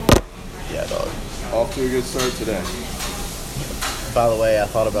off to a good start today. By the way, I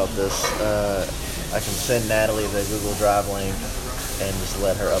thought about this. I can send Natalie the Google Drive link and just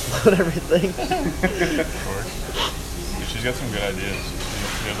let her upload everything. Of course. She's got some good ideas.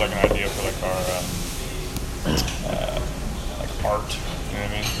 She has like an idea for like our like art. You know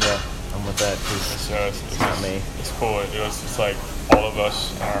what I mean? Yeah, I'm with that because It's not me. It's cool. It's like all of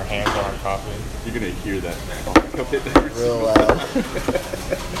us and our hands on our coffee. You're gonna hear that. Real loud.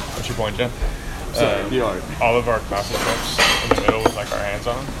 What's your point, Jen? Sorry, the art. All of our coffee cups in the middle with like our hands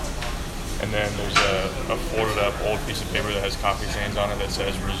on them. And then there's a folded up old piece of paper that has coffee stains on it that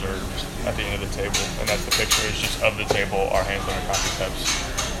says reserved at the end of the table. And that's the picture. It's just of the table, our hands on our coffee cups.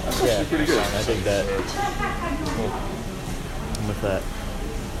 That's actually pretty good. I think that. Cool. I'm with that.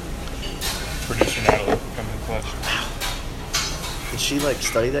 Producer Natalie coming in clutch. Did she like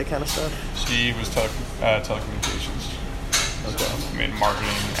study that kind of stuff? She was telecommunications. Okay. I mean,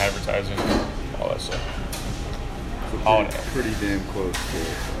 marketing, advertising, all that stuff. So pretty damn close to it.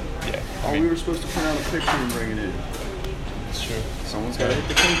 Yeah. Oh, we were supposed to print out a picture and bring it in. It's true. Someone's got to hit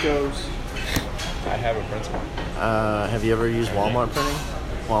the Kinkos. I have a printer. Have you ever used Walmart printing?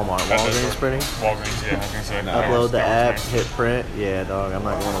 Walgreens printing? Walgreens, yeah. I was gonna say. Upload the app, hit print. Yeah, dog. I'm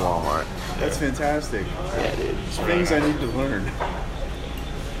not going to Walmart. That's fantastic. Yeah, dude. Things I need to learn.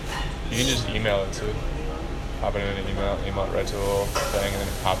 You can just email it too. Pop it in an email it right to a little thing, and then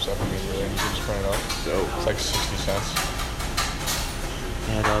it pops up immediately, and you can just print it off. Dope. It's like 60 cents.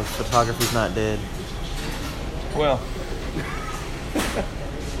 Yeah, dog. Photography's not dead. Well,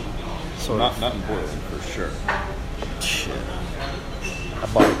 Sort of. Not in Boise, for sure. Shit. I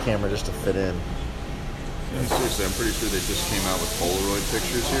bought a camera just to fit in. Yeah, seriously, I'm pretty sure they just came out with Polaroid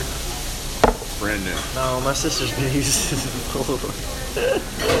pictures here. Brand new. No, my sister's been using Polaroid.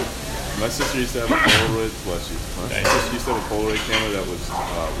 My sister used to have a Polaroid, bless you. My sister used to have a Polaroid camera that was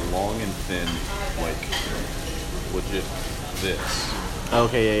long and thin, like legit this.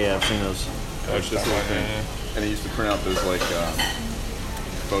 Okay, yeah, I've seen those. It's just a little thing. And they used to print out those like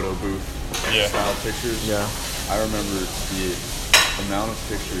photo booth style pictures. Yeah. I remember the amount of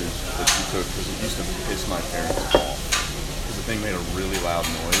pictures that she took because it used to piss my parents off. Because the thing made a really loud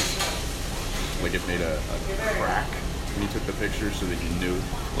noise. Like it made a crack when you took the picture so that you knew.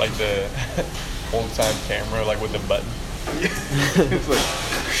 like the old time camera, like with the button. It's like,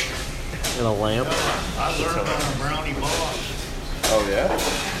 And a lamp. I learned on a brownie box. oh yeah?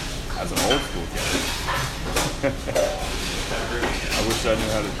 That's an old school camera. I wish I knew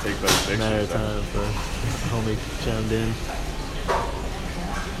how to take better Matter pictures. of time for homie chimed in.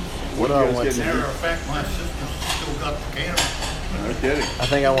 What do I are you want guys to getting Matter into? of fact, my sister still got the camera. No kidding. I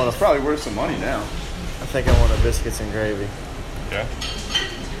think I want It's probably worth some money now. a biscuits and gravy Yeah.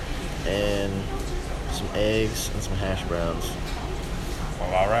 and some eggs and some hash browns.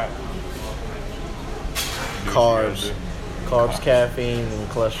 Well, all right. Do what you Carbs, gotta carbs, caffeine, and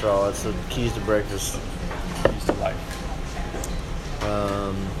cholesterol. That's the keys to breakfast. do. Keys to life.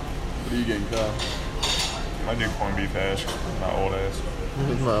 What are you getting, Kyle? I do corned beef hash. My old ass.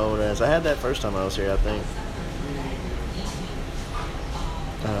 My old ass. I had that first time I was here, I think.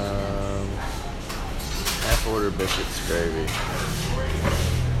 Half order biscuits, gravy,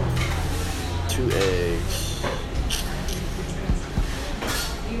 2 eggs.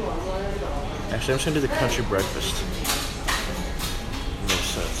 Actually, I'm just gonna do the country breakfast. Makes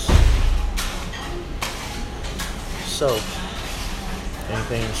sense. So,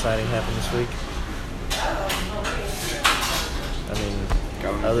 anything exciting happened this week? I mean,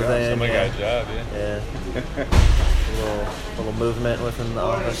 Got a new other job. than Somebody got a job, yeah. yeah, little movement within the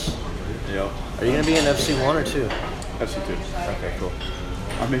office. Yep. Are you gonna be in FC1 or 2? FC2. Okay, cool.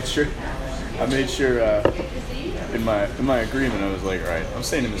 I made sure in my agreement I was like, all right, I'm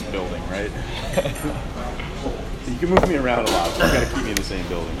staying in this building, right? You can move me around a lot, but you gotta keep me in the same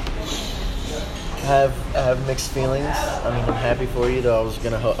building. I have mixed feelings. I mean, I'm happy for you, though. I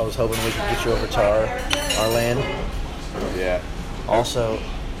was hoping we could get you over to our land. Yeah. Also,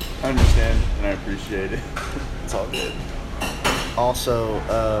 I understand and I appreciate it. it's all good. Also,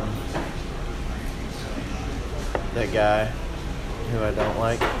 that guy who I don't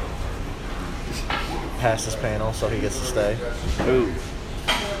like passed his panel, so he gets to stay. Ooh. The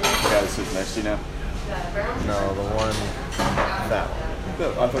guy that's sitting next to you now. No, the one, that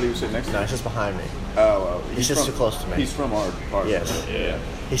one. I thought he was sitting next to No, you. he's just behind me. Oh, He's just too close to me. He's from our part. Yes. Yeah.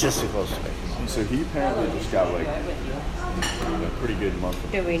 He's just too close to me. So he apparently just got like a pretty good month.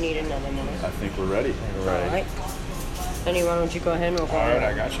 Do we need another minute? I think we're ready. All right. Alright. Then why don't you go ahead and we'll go All right,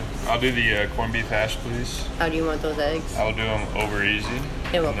 ahead. I got you. I'll do the corned beef hash, please. How do you want those eggs? I will do them over easy.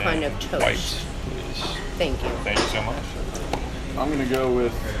 And what then kind of toast? White, please. Thank you. Thank you so much. I'm gonna go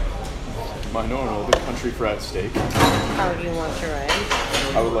with My normal, the country frat steak. How do you want your eggs?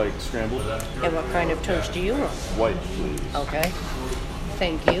 I would like scrambled. And what kind of toast do you want? White, please. Okay.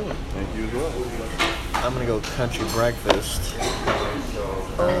 Thank you. Thank you as well. I'm gonna go country breakfast.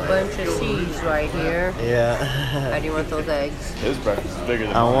 Whole bunch of C's right here. How Yeah. do you want those eggs? His breakfast is bigger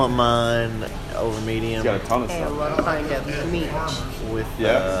than I mine. want mine over medium He's got a ton of And stuff. what kind of meat? with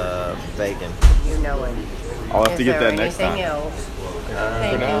Yeah. bacon. You know it. I'll have to Is get there that next anything time. else?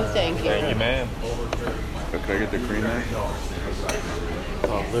 Thank you, thank you. Thank you, man. Oh, could I get the cream there?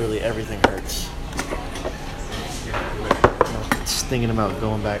 Oh, literally everything hurts. I'm just thinking about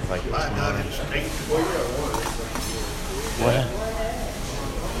going back like I got it steak. what?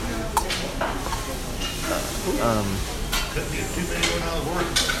 Couldn't get too many when I was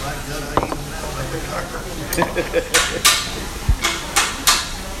working. My God, I eat them now like a cocker.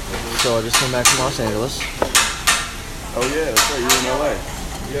 So I just came back from Los Angeles. Oh yeah, that's right. You're in LA.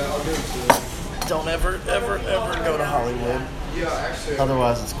 Don't ever go to Hollywood.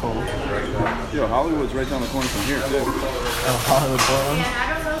 Otherwise, it's cold. Yo, Hollywood's right down the corner from here too. Oh, Hollywood, Portland.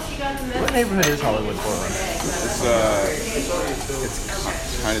 I don't know if you got the message. What neighborhood is Hollywood, Portland? It's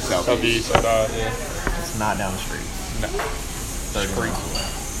kind of southeast. Southeast, I thought, yeah. It's not down the street. No. 30 miles.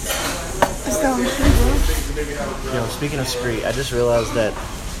 Yo, speaking of street, I just realized that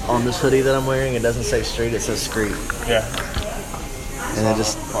on this hoodie that I'm wearing, it doesn't say street, it says street, Yeah. and it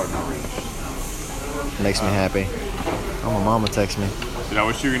just Pardon my reach. makes me happy. Oh, my mama texts me. Dude, I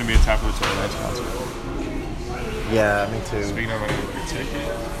wish you were going to be at Tap of the Toilet Lights concert. Yeah, me too. Speaking of, I need to get a ticket.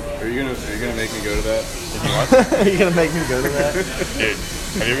 Are you gonna make me go to that? Did you watch it? Are you gonna make me go to that? Dude,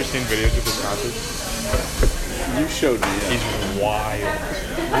 have you ever seen videos of this concert? You showed me. Yeah. He's wild.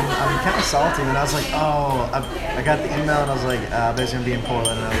 I'm kind of salty, and I was like, oh, I got the email, and I was like, I bet it's gonna be in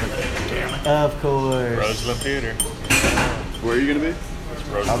Portland, and I was like, Damn. of course. Roosevelt Theater. Where are you gonna be? It's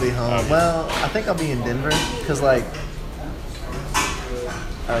Roosevelt. I'll be home. Well, I think I'll be in Denver, because like,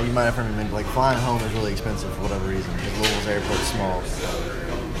 you might have heard me, like flying home is really expensive for whatever reason, because Louisville's airport's small,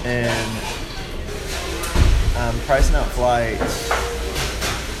 and pricing out flights.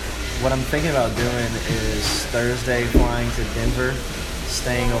 What I'm thinking about doing is Thursday flying to Denver,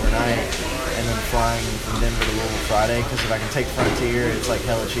 staying overnight, and then flying from Denver to Louisville Friday, because if I can take Frontier, it's like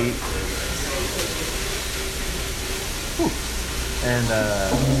hella cheap. Whew. And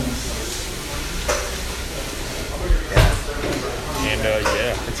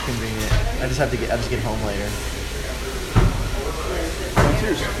Yeah. it's convenient. I just get home later.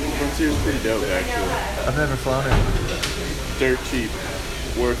 Frontier's pretty dope actually. I've never flown it. Dirt cheap.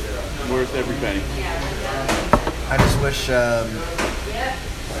 Worth every penny. I just wish I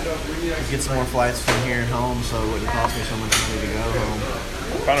could get some more flights from here and home, so it wouldn't cost me so much money to go home.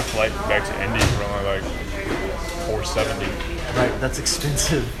 I found a flight back to Indy for only like $470. Right, that's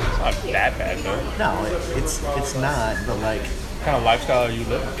expensive. It's not that bad though. No, it's not, but like What kind of lifestyle are you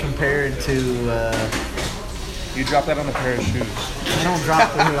living? compared to, You drop that on a pair of shoes. I don't drop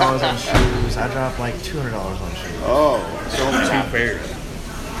 $300 on shoes. I drop like $200 on shoes. Oh, so only Two pairs.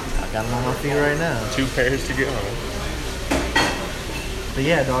 I got them on my feet right now. 2 pairs to get home. But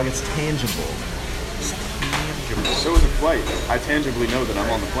yeah, dog, it's tangible. So is a flight. I tangibly know that I'm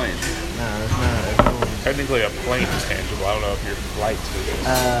on the plane. No, it's not. Everyone, Technically, a plane is tangible. I don't know if your flight's I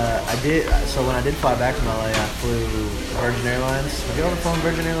did. So when I did fly back from LA, I flew Virgin Airlines. Have you ever flown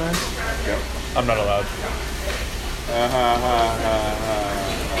Virgin Airlines? Yep. I'm not allowed.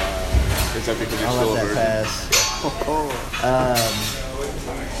 Is that because you're I'll still a let virgin? that pass.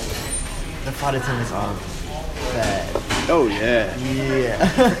 The flight attendants are bad. Oh yeah. Yeah.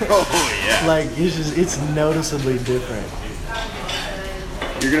 Oh yeah. Like it's noticeably different.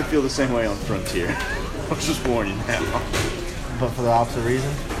 You're gonna feel the same way on Frontier. I'll just warn you now. But for the opposite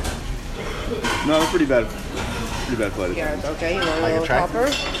reason. No, they're pretty bad flight Yeah, attendants. okay, you want a Like little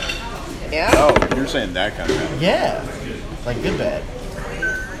attractive? topper? Yeah? Oh, you're saying that kind of bad. Yeah. Like good bad.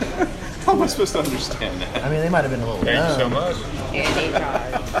 How am I supposed to understand that? I mean, they might have been a little Thank you so dumb. much. And they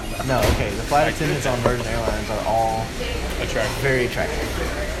charge. No, okay. The flight attendants on Virgin Airlines are all Attractive. very attractive.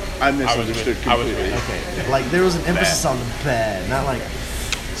 I misunderstood I was completely. Okay. Like there was an emphasis on the bad, not like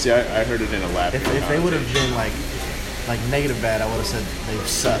See, I heard it in a lap. if they would have been like negative bad, I would have said they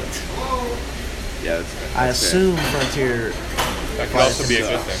sucked. Yeah, I that's assume Frontier That could also be a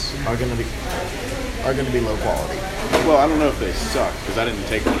good thing. are gonna be low quality. fair. Well, I don't know if they suck because I didn't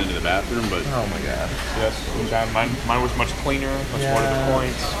take one into the bathroom, but Oh my god. Yes. Mine was much cleaner, much more to the Yeah.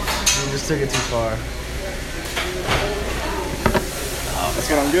 point. You just took it too far. that's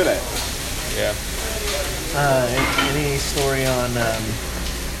what I'm good at. Yeah. Any story on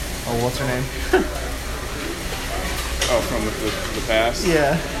what's her name? Oh, from the past?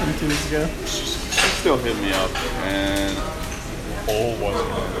 Yeah, from 2 weeks ago. She still hit me up, and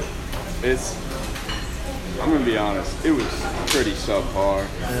it's, I'm going to be honest, it was pretty subpar.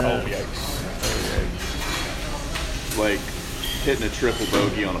 Oh, yikes. Like, hitting a triple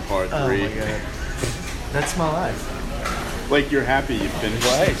bogey on a par 3. Oh my god. That's my life. Like, you're happy you finished.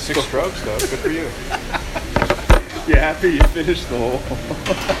 Well, hey, 6 strokes, though. Good for you. You're happy you finished the hole,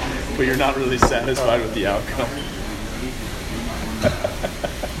 but you're not really satisfied with the outcome.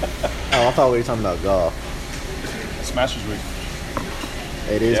 Oh, I thought we were talking about golf. It's Masters Week.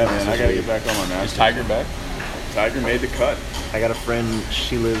 It is Yeah, Masters man, I gotta Week. get back on my Is Masters. Tiger back? Tiger made the cut. I got a friend.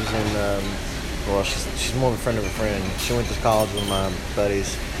 She lives in. Well, she's more of a friend of a friend. She went to college with my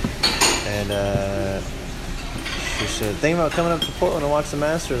buddies, and she said, "Thinking about coming up to Portland and watch the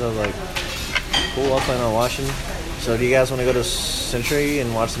Masters." I was like, "Cool, I'll plan on watching." So, do you guys want to go to Century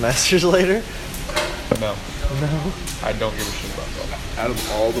and watch the Masters later? No. No. I don't give a shit about golf. Out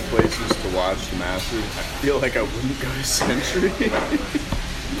of all the places to watch the Masters, I feel like I wouldn't go to Century.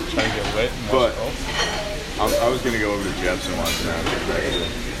 Trying to get lit and But- watch golf. I was gonna go over to Jeff's and watch the Masters, actually.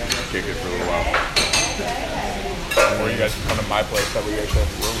 Kick it for a little while. Or you guys can come to my place. That way you guys have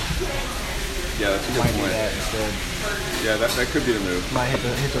the room. Yeah, that's a good Might do point. that instead. Yeah, that could be the move. Might hit the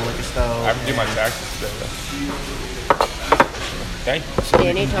liquor stove. I have to do my taxes today, though. Thank you. So you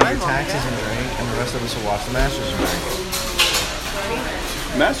can do Anytime, your taxes and drink, and the rest of us will watch the Masters and drink.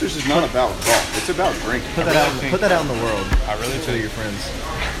 Masters is not about golf. It's about drinking. Put that out. Put that out in the world. I really To think your friends.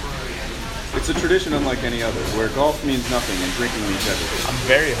 It's a tradition unlike any other, where golf means nothing and drinking means everything. I'm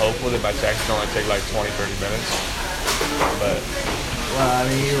very hopeful that my taxes only take like 20, 30 minutes. But Well, I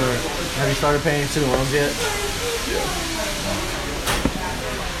mean, have you started paying student loans yet? Yeah.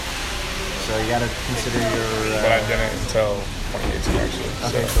 So you got to consider your. I didn't until 2018 actually.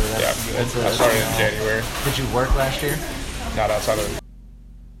 Okay, so yeah, that's I started in January. Did you work last year? Not outside of.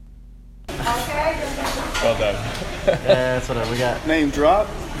 Well done. Yeah, that's whatever we got. Name drop.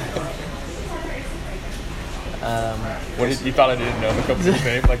 What did you thought I didn't know the company's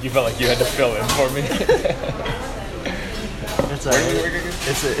name? Like you felt like you had to fill in for me.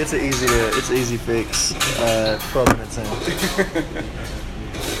 It's a easy fix. 12 minutes in.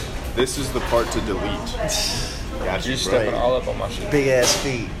 This is the part to delete. You're just stepping all up on my shit. Big ass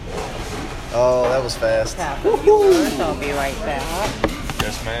feet. Oh, that was fast. Half of yours. I'll be right back.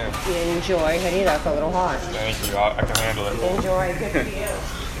 Yes, ma'am. Enjoy, honey. That's a little hot. Thank you. I can handle it. Enjoy. Good for you.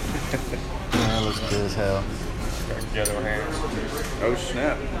 That looks good as hell. Get our hands. Oh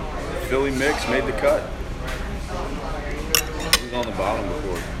snap! Philly Mix made the cut. He was on the bottom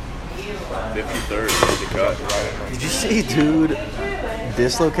before. 53rd made the cut. Did you see, dude,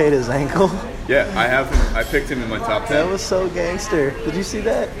 dislocate his ankle? Yeah, I have him. I picked him in my top 10. That was so gangster. Did you see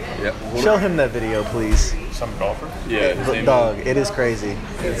that? Yeah. Show him that video, please. Some golfer. Yeah. His name Dog, it is crazy.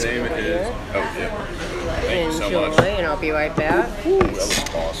 His name is. Oh yeah. Thank you so Enjoy, much. and I'll be right back. Ooh, that was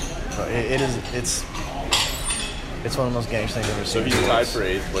awesome. It's one of the most gangster things I've ever So seen. he's tied for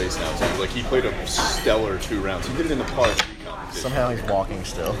 8th place now. So like he played a stellar 2 rounds. He did it in the par 3 competition. Somehow he's walking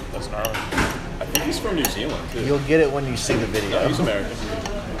still. That's gnarly. I think he's from New Zealand too. You'll get it when you see the video. No, he's American.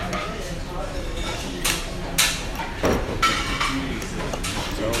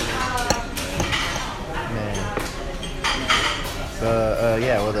 Man.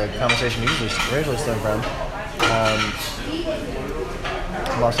 Well, the conversation originally stemmed from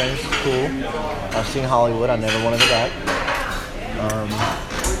Los Angeles is cool. I've seen Hollywood. I never want to go back.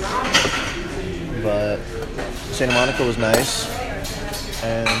 But Santa Monica was nice,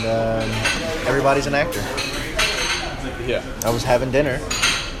 and everybody's an actor. Yeah. I was having dinner.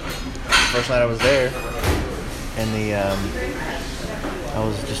 First night I was there, and I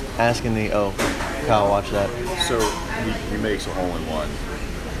was just asking Kyle, watch that. So he makes a hole in one.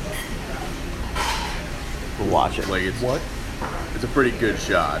 We'll watch it. Like it's It's a pretty good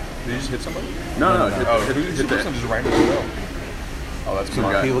shot. Did you just hit somebody? No. Oh, Hit who the just randomly go? Oh, that's some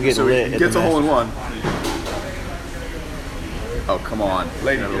cool. guy. People get so lit he at gets the a hole in Masters. one. Oh, come on.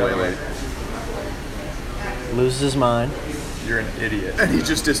 Lady, No, get out of the wait. Loses his mind. You're an idiot. And he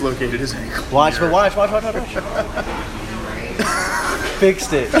just dislocated his ankle. Watch.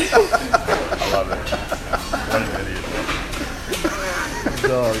 Fixed it. I love it. What an idiot.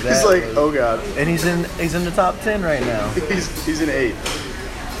 Dog, He's that like, was- oh god. and he's in the top 10 right now. He's in 8th.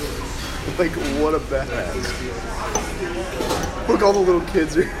 Like, what a badass. Look, all the little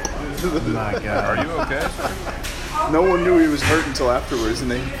kids are. My God. Are you okay? No one knew he was hurt until afterwards, and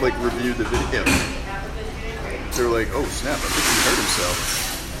they like reviewed the video. They were like, "Oh snap! I think he hurt himself."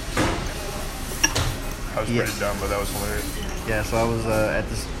 That was Yeah. pretty dumb, but that was hilarious. Yeah, so I was at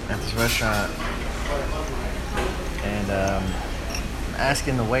this restaurant and I'm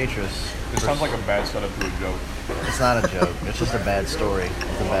asking the waitress. This sounds like a bad setup to a joke. It's not a joke. It's just a bad story.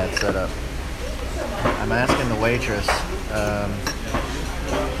 It's a bad setup. I'm asking the waitress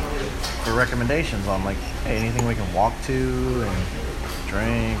for recommendations on like, hey, anything we can walk to and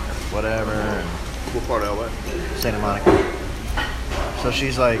drink or whatever. And What part of LA? Santa Monica. So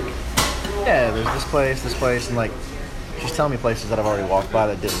she's like, yeah, there's this place, and like, she's telling me places that I've already walked by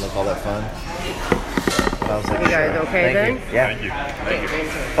that didn't look all that fun. But I was like, You guys sure. okay Thank then? you. Yeah. Thank you. Okay, thank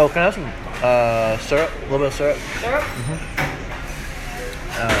you. Oh, can I have some syrup? A little bit of syrup? Syrup?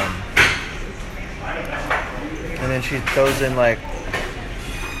 And then she goes in like,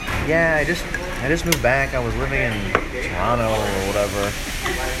 yeah, I just moved back. I was living in Toronto or whatever.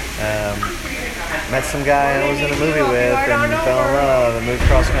 Met some guy I was in a movie with and fell in love and moved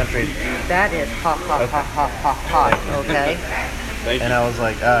cross country. That is hot, okay? Thank you. And I was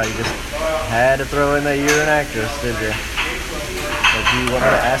like, you just had to throw in that you're an actress, did you? Like, do you want me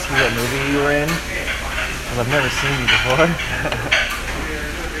to ask you what movie you were in? Because I've never seen you before.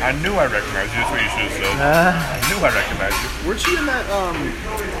 I knew I recognized you. That's what you should have said. I knew I recognized you. Weren't you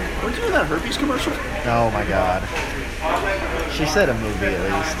in that herpes commercial? Oh my god. She said a movie at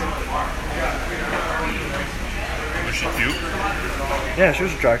least. Was she cute? Yeah, she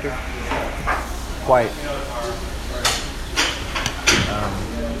was attractive. Quite.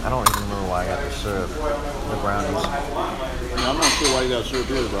 I don't even remember why I got the syrup, the brownies. I'm not sure why you got syrup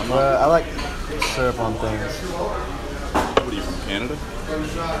either, but I'm not. I like syrup on things. What are you, from Canada?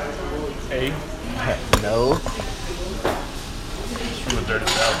 Hey. No. It's from the Dirty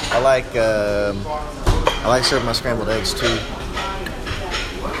South. I like syrup on my scrambled eggs too.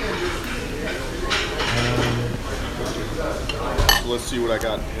 So let's see what I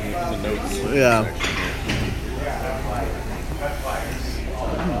got in the notes. Yeah.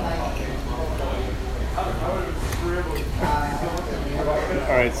 section here.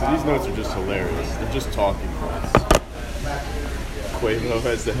 Alright, so these notes are just hilarious. They're just talking points. Quavo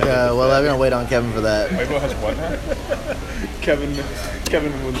has the head. Yeah, well, I'm gonna wait on Kevin for that. Quavo has what now? Kevin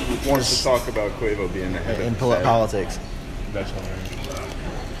wants to talk about Quavo being the head In of the Fed. politics. That's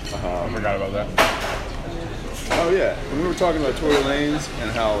hilarious. I forgot about that. Oh yeah, when we were talking about Tory Lanez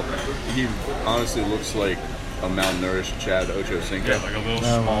and how he honestly looks like a malnourished Chad Ochocinco. Yeah, like a little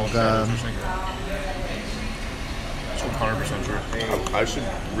Oh, small God. shadow. It's 100% true. I should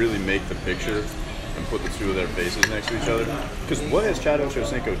really make the picture and put the two of their faces next to each other. Because what has Chad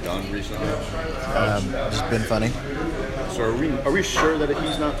Ochocinco done recently? It's been funny. So are we sure that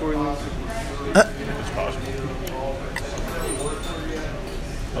he's not Tory Lanez? It's possible.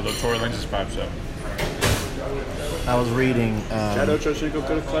 Although Tory Lanez is 5'7". I was reading. Chad Ochocinco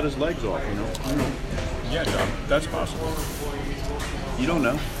could have cut his legs off, you know? Yeah, John, that's possible. You don't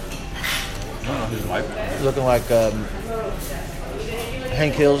know. I don't know his life. Looking like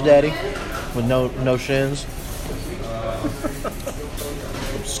Hank Hill's daddy with no shins.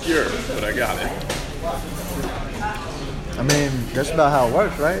 Obscure, but I got it. I mean, that's about how it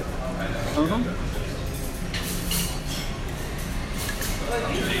works, right?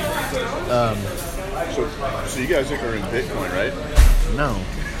 So you guys think we're in Bitcoin, right? No.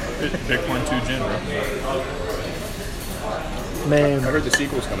 Bitcoin 2 gin, bro. I Man, heard the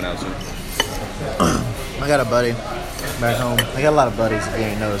sequel's coming out soon. I got a buddy back home. I got a lot of buddies, if you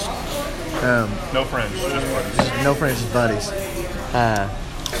ain't noticed. No friends, just buddies. No friends, just buddies.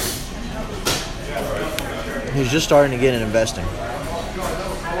 He's just starting to get in investing.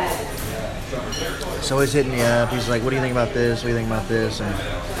 So he's hitting me up. He's like, what do you think about this? What do you think about this? And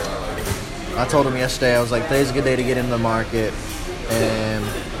I told him yesterday, I was like, today's a good day to get into the market. And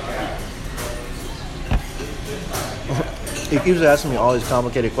he keeps asking me all these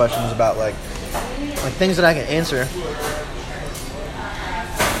complicated questions about like things that I can answer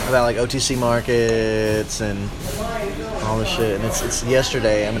about like OTC markets and all this shit. And it's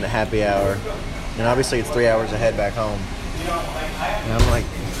yesterday. I'm in a happy hour, and obviously it's 3 hours ahead back home. And I'm like,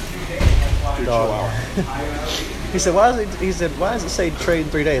 Dude, dog. chill out. He said, why does it say trade in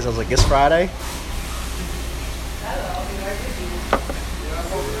 3 days? I was like, it's Friday.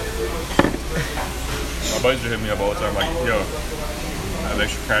 My buddies are hitting me up all the time, like, yo, I have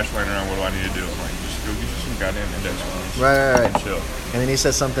extra cash laying around, what do I need to do? I'm like, just go get you some goddamn index funds. Right. And chill. And then he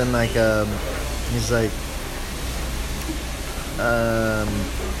said something like, he's like,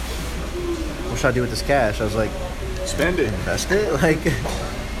 what should I do with this cash? I was like, Spend it. invest it? Like,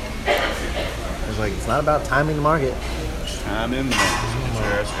 I was like, it's not about timing the market. I'm in the market. Get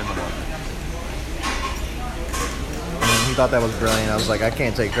your ass in the market. And he thought that was brilliant. I was like, I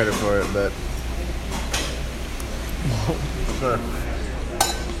can't take credit for it, but Sure.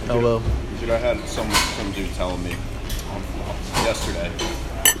 oh well. Dude, I had some dude telling me yesterday.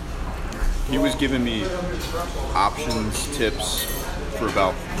 He was giving me options tips for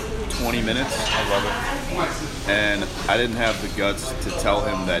about 20 minutes. I love it. And I didn't have the guts to tell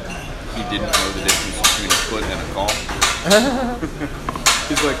him that he didn't know the difference between a put and a call.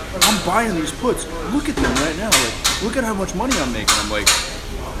 He's like, I'm buying these puts. Look at them right now. Like, look at how much money I'm making. I'm like,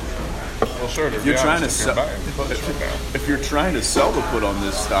 Well, sure. if you're trying to sell the put on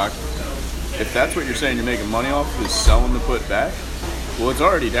this stock, if that's what you're saying you're making money off is selling the put back, well, it's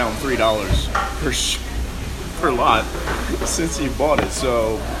already down $3 per lot since you bought it.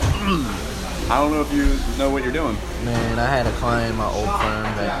 So I don't know if you know what you're doing. Man, I had a client in my old firm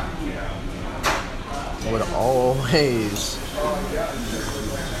that would always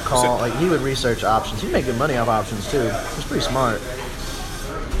call, like, he would research options. He'd make good money off options too. He's pretty smart.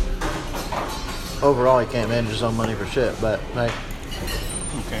 Overall, he can't manage his own money for shit, but like,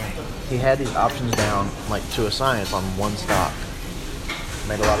 Okay. he had these options down like to a science on one stock.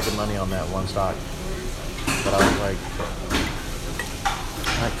 Made a lot of good money on that one stock. But I was like,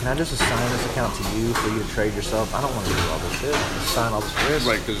 can I just assign this account to you for you to trade yourself? I don't want to do all this shit. Assign all this risk.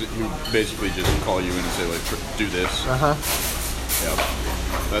 Right, because he basically just call you in and say, like, do this. Uh-huh.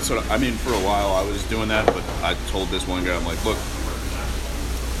 Yeah. That's what I mean. For a while, I was doing that, but I told this one guy, I'm like, look,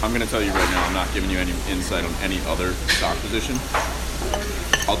 I'm going to tell you right now, I'm not giving you any insight on any other stock position.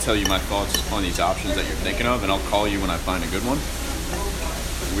 I'll tell you my thoughts on these options that you're thinking of, and I'll call you when I find a good one.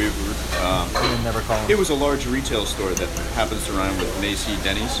 I would never call him. It was a large retail store that happens to rhyme with Macy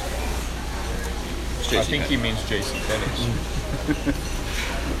Denny's. It's I JC think he means JC Denny's.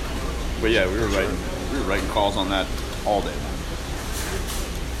 But yeah, we were writing calls on that all day.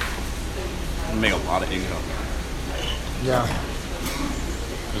 We make a lot of income. Yeah.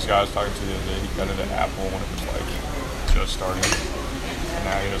 This guy I was talking to the other day, he got into Apple when it was like just starting. And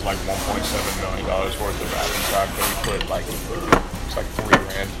now he has like $1.7 million worth of Apple stock that he put like, it's like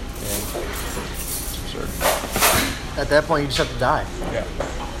 $3,000 in. It's absurd. At that point, you just have to die. Yeah.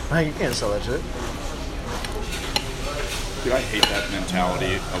 Like, you can't sell that shit. Dude, I hate that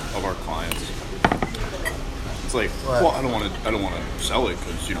mentality of our clients. It's like, What? well, I don't want to sell it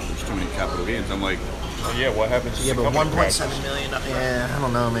because there's too many capital gains. I'm like, Well, yeah, what happens if Yeah, the but company 1.7 crashes? million. Yeah, I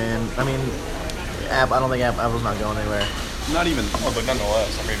don't know, man. I mean, I don't think Apple's not going anywhere. not even Oh, but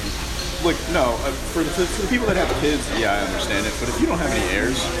nonetheless, I mean, like no. For the people that have kids, yeah, I understand it. But if you don't have any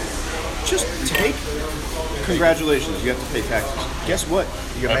heirs, just take. Congratulations, you have to pay taxes. Guess what?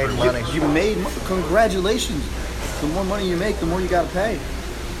 You made Every- money. You made congratulations. The more money you make, the more you got to pay.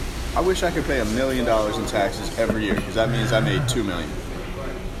 I wish I could pay $1 million in taxes every year because that means I made $2 million.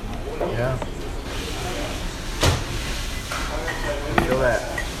 Yeah. I feel that.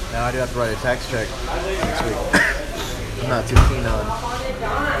 Now I do have to write a tax check next week. I'm not too keen on.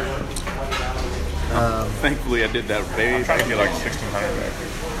 Thankfully, I did that I'm very. trying to get like $1,600 back.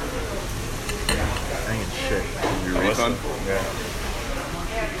 I ain't shit. Your refund. Yeah.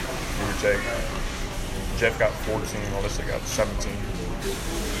 Give or take. Jeff got 14, Melissa got 17.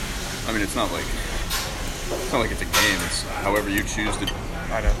 I mean, it's not like it's a game. It's however you choose to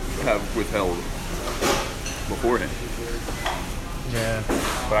I know. have withheld beforehand. Yeah.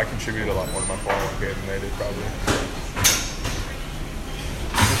 But I contributed a lot more to my 401k than they did probably.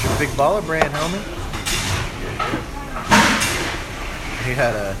 It's your big baller brand, homie. You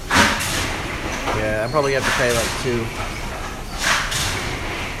had a. Yeah, I probably have to pay like $2.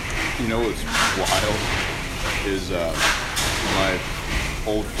 You know what's wild is my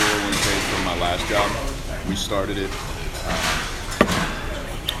old 401k from my last job. We started it.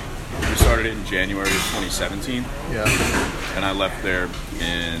 We started it in January of 2017, Yeah. and I left there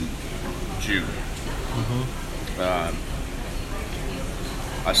in June.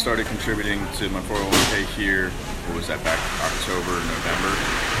 I started contributing to my 401k here. What was that? Back October, November.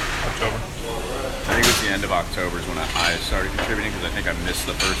 October. I think it was the end of October is when I started contributing because I think I missed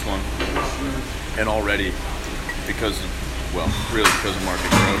the first one. And already, because of market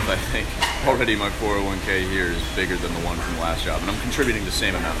growth, I think already my 401k here is bigger than the one from the last job. And I'm contributing the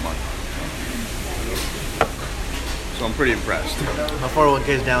same amount of money. So I'm pretty impressed. My 401k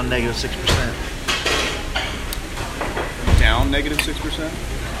is down negative 6%. Down negative 6%.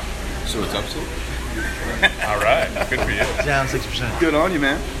 So it's up 6. All right. Good for you. Down 6%. Good on you,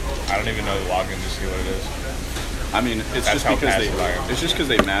 man. I don't even know the login to see what it is. I mean, it's That's just how because passive I am. it's just because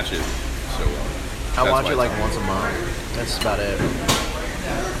they match it so well. I That's watch why it like it's- once a month. That's about it.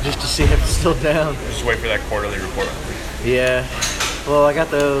 Just to see if it's still down. Just wait for that quarterly report. Yeah. Well, I got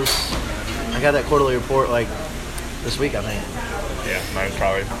that quarterly report like this week, I think. Yeah, mine's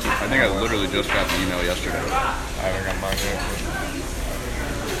probably. I think I literally just got the email yesterday. I haven't got mine yet.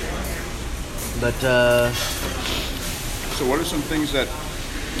 But So what are some things that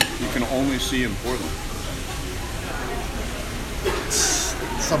you can only see in Portland?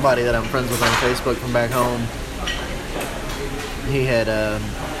 Somebody that I'm friends with on Facebook from back home, he had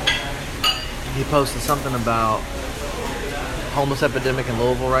he posted something about homeless epidemic in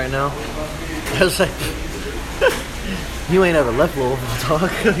Louisville right now. I was like, you ain't ever left Louisville, dog.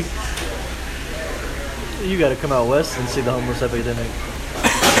 You got to come out west and see the homeless epidemic.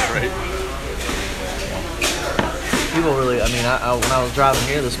 Right. People really, I mean, I when I was driving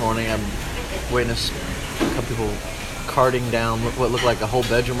here this morning, I witnessed a couple people carting down what looked like a whole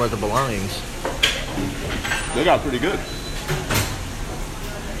bedroom worth of belongings. They got pretty good.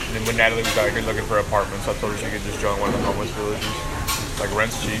 And then when Natalie was out here looking for apartments, I told her she could just join one of the homeless villages. Like,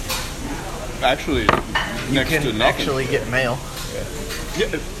 rent's cheap. Actually, You next to can nothing. actually get mail. Yeah,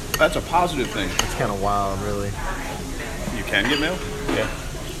 that's a positive thing. It's kind of wild, really. You can get mail? Yeah.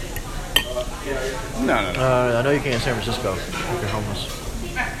 No. I know you can in San Francisco if you're homeless.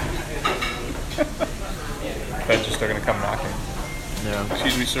 That's just they're going to come knocking. Yeah.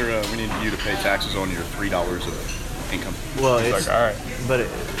 Excuse me, sir. We need you to pay taxes on your $3 of income. Well, It's it's like, all right. but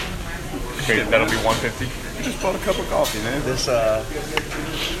Okay, that'll be $150. You just bought a cup of coffee, man. this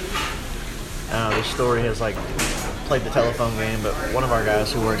this story has like played the telephone game, but one of our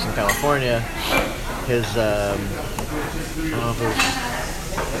guys who works in California, his I don't know if it was,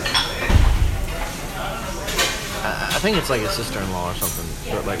 I think it's like his sister-in-law or something,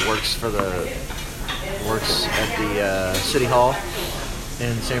 but like works at the city hall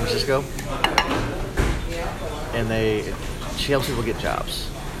in San Francisco, and she helps people get jobs.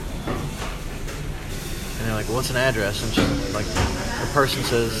 And they're like, well, what's an address? And she's like, the person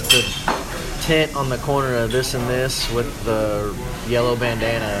says the tent on the corner of this and this with the yellow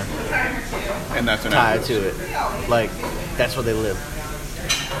bandana And that's an tied address. to it. Like, that's where they live.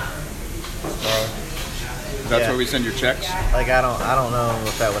 That's Yeah. where we send your checks? Like, I don't know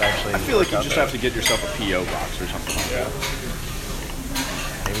if that would actually. I feel like you work just out have to get yourself a P.O. box or something like that.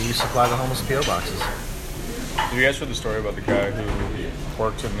 Yeah. Maybe you supply the homeless PO boxes. Did you guys hear the story about the guy who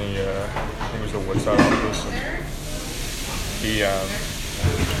worked in the, I think it was the Woodside office, and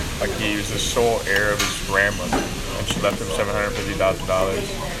he was the sole heir of his grandmother, and she left him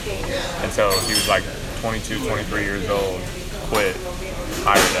 $750,000. And so he was like 22, 23 years old, quit,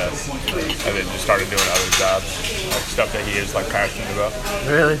 hired us, and then just started doing other jobs, like stuff that he is like passionate about.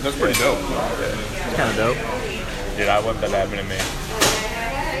 Really? That's pretty dope. It's kind of dope. Dude, I want that to happen to me.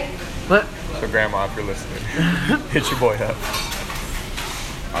 But So grandma, if you're listening, hit your boy up.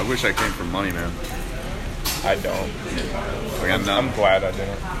 I wish I came from money, man. I don't. Like, I'm glad I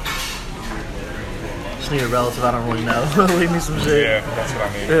didn't. just need a relative I don't really know. Leave me some shit. Yeah, that's what I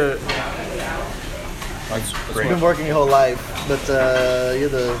mean. That's You've great. been working your whole life, but you're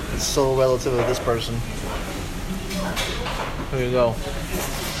the sole relative of this person. Here you go.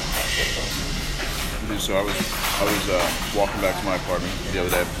 So I was walking back to my apartment the other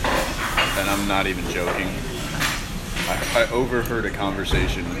day, and I'm not even joking. I overheard a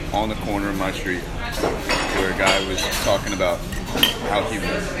conversation on the corner of my street where a guy was talking about how he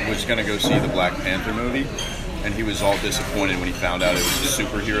was going to go see the Black Panther movie, and he was all disappointed when he found out it was a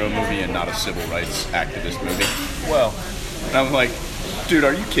superhero movie and not a civil rights activist movie. Well, And I'm like, dude,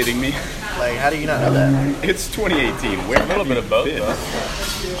 are you kidding me? Like, how do you not know that? It's 2018. Where a little bit of both, though. I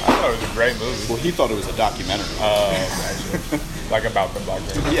thought it was a great movie. Well, he thought it was a documentary. Actually, like about the Black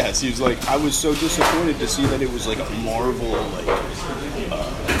Panther. Yes, he was like, I was so disappointed to see that it was like a Marvel, like,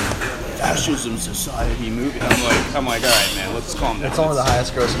 fascism society movie. I'm like, all right, man, let's calm down. It's only the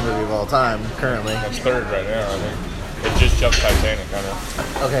highest grossing movie of all time, currently. That's third right now, I think. It just jumped Titanic, kind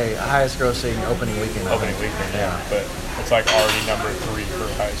of. Okay, highest grossing opening weekend. I Opening think. weekend, Yeah. But it's like already number 3 for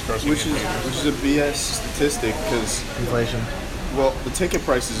highest grossing. Which in is theaters. a BS statistic because, Inflation. well, the ticket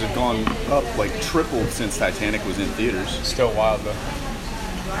prices have gone up like tripled since Titanic was in theaters. Still wild, though.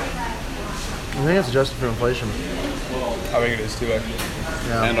 I think it's adjusted for inflation. I think it is, too, actually.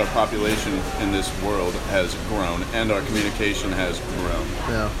 Yeah. And our population in this world has grown, and our communication has grown.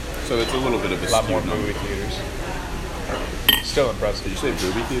 Yeah. So it's a little bit of a A lot more skewed number. movie theaters. Still impressive. Did you say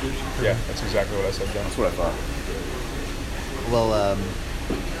movie theaters? Yeah, that's exactly what I said, John. That's what I thought. Well, I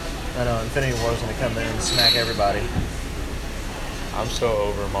know Infinity War is going to come in and smack everybody. I'm so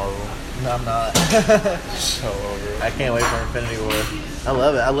over Marvel. No, I'm not. So over it. I can't wait for Infinity War. I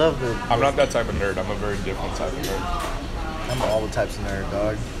love it. I love the. I'm not that type of nerd. I'm a very different type of nerd. I'm all the types of nerd,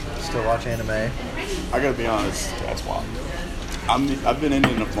 dog. Still watch anime. I gotta be honest. That's wild. I've been into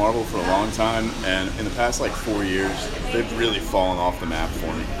Marvel for a long time, and in the past like 4 years, they've really fallen off the map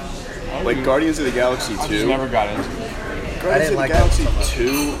for me. Like Guardians of the Galaxy I 2. just never got into it. Guardians of the like that Galaxy so much.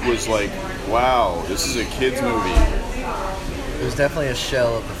 2 was like, wow, this is a kids movie. It was definitely a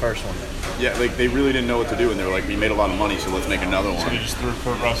shell of the first one. Yeah, like they really didn't know what to do, and they were like, we made a lot of money, so let's make another So one. they just threw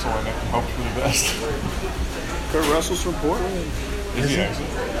Kurt Russell in it and hoped for the best. Kurt Russell's from Portland. Is he actually?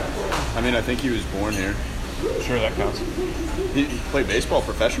 I mean, I think he was born here. Sure, that counts. He played baseball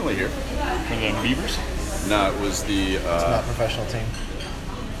professionally here. For the Beavers? No, it was the. It's not a professional team.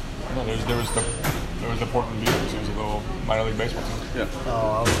 No, there was the Portland Beavers. It was a little minor league baseball team. Yeah.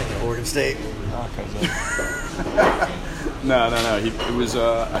 Oh, I was thinking Oregon State. No. It was.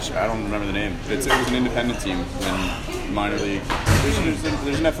 I don't remember the name. It was an independent team when minor league. There's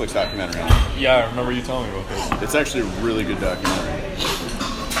a Netflix documentary on it. Yeah, I remember you telling me about this. It's actually a really good documentary.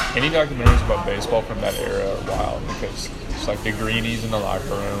 Any documentaries about baseball from that era are wild because it's like the greenies in the locker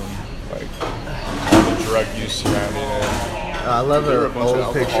room, like all the drug use surrounding it. I love There were a an bunch of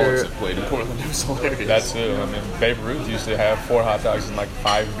old alcoholics picture. that played in Portland. It was hilarious. That's it. I mean, Babe Ruth used to have 4 hot dogs and like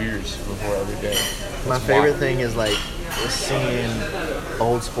 5 beers before every game. My It's favorite wild. thing is like seeing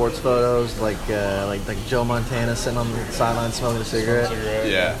old sports photos, like Joe Montana sitting on the sideline smoking a cigarette. Cigarette.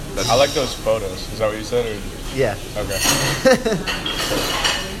 Yeah, that's- I like those photos. Is that what you said? Or? Yeah. Okay.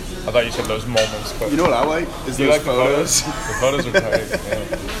 I thought you said those moments, but You know what I like? Is you those like photos The photos are tight.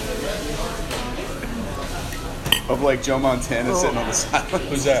 Yeah. of like Joe Montana sitting on the sideline.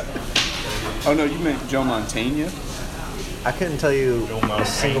 Who's that? Oh no, you meant Joe Montana? I couldn't tell you Joe a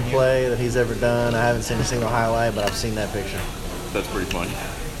single Montana. play that he's ever done. I haven't seen a single highlight, but I've seen that picture. That's pretty funny.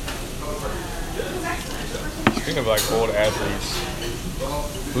 Speaking of like old athletes,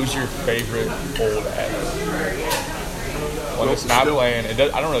 who's your favorite old athlete? When it's not Still. playing,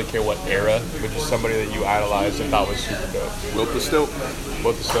 I don't really care what era, but just somebody that you idolized and thought was super dope. Will Still?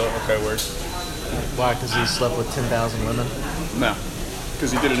 Both the still okay words. Why? Because he slept with 10,000 women? No.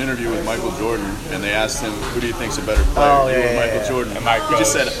 Because he did an interview with Michael Jordan, and they asked him, who do you think's a better player, Oh, you yeah, or yeah, Michael yeah. Jordan? And Mike he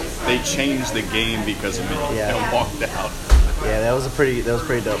just said, goes- they changed the game because of me, Yeah. and walked out. Yeah, that was pretty dope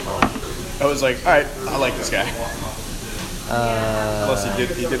moment. I was like, all right, I like this guy. Plus, he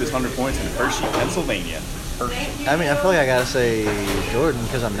did his 100 points in Hershey, Pennsylvania. I mean, I feel like I gotta say Jordan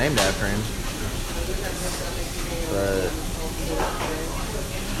because I'm named after him. But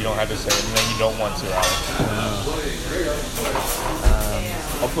You don't have to say anything you don't want to, Alex.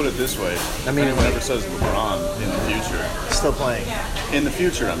 I'll put it this way. I mean, if anyone ever says LeBron in the future, still playing. in the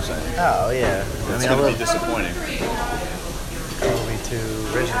future, I'm saying, Oh yeah. I it's mean, I going to love be disappointing. Kobe too.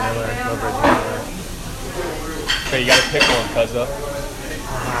 Reggie Miller. Love Reggie Miller. Okay, you got to pick one, cuz though.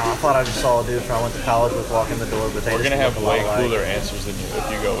 Wow, I thought I just saw a dude from I went to college with walk in the door, but they We're just gonna have look a lot way alike. cooler answers than you if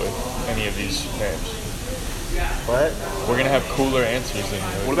you go with any of these names. What? We're gonna have cooler answers than you.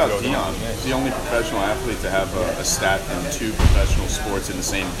 if What you about go with any of Dion? these names. He's the only professional athlete to have a stat in 2 professional sports in the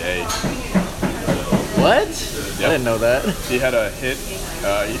same day. What? Yep. I didn't know that. He had a hit.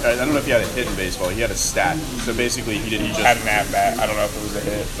 I don't know if he had a hit in baseball. He had a stat. So basically, he didn't Had just. an at bat. I don't know if it was a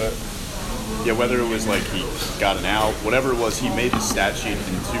hit, but Yeah, whether it was like he got an out, whatever it was, he made the stat sheet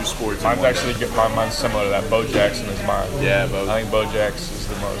in 2 sports. in mine's one actually day. mine's similar to that. Bo Jackson is mine. Yeah, Bo. I think Bo Jackson is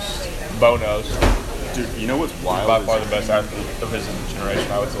the most. Bo knows. Dude, you know what's He's wild? by is- far the best athlete of his generation,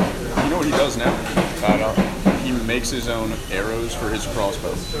 I would say. You know what he does now? I don't. He makes his own arrows for his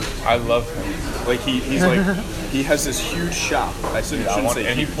crossbow. I love him. Like he's like he has this huge shop. I shouldn't, I shouldn't want, say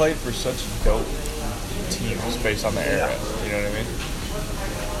and he huge. played for such dope teams based on the era. You know what I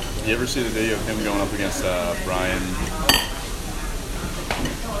mean? You ever see the video of him going up against Brian?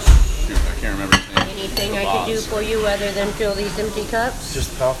 Shoot, I can't remember his name. Anything I could do Voss. for you other than fill these empty cups?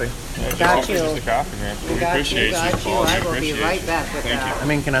 Just coffee. Yeah, Got just, you. Just the coffee, man. We Got appreciate you, got you. Paul. We I will be appreciate right you. back with Thank that. I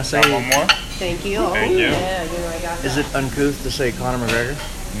mean, can I say? you. Got one more? Thank you. Oh, Thank you. yeah, you know I got Is that. it uncouth to say Conor McGregor?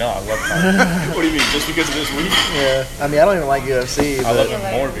 No, I love him. What do you mean? Just because of this week? Yeah. I mean, I don't even like UFC, I love but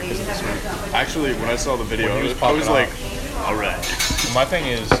him more because of this week. Actually, when I saw the video, When he was I was popping like, off. all right. My thing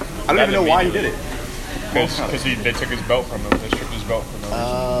is, I don't even know why he did it. Because they took his belt from him. They stripped his belt from him.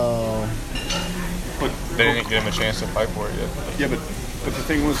 oh, But They didn't give him a chance to fight for it yet. yeah, but the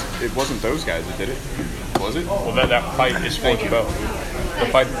thing was, it wasn't those guys that did it, was it? Well, that fight is for the belt.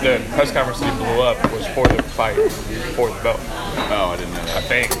 The press conference that he blew up was for the fight for the belt. Oh, I didn't know I that.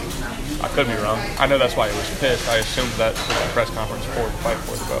 think. I could be wrong. I know that's why he was pissed. I assumed that was the press conference for the fight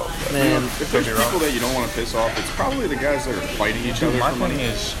for the belt. But man. If could there's be people wrong. that you don't want to piss off, it's probably the guys that are fighting each other. My for thing money.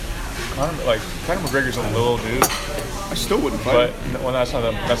 is, Conor McGregor's a little dude, I still wouldn't but fight. well, that's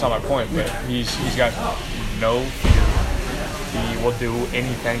not my point. But he's got no fear. He will do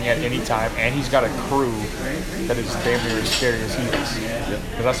anything at any time, and he's got a crew that is damn near as scary as he is.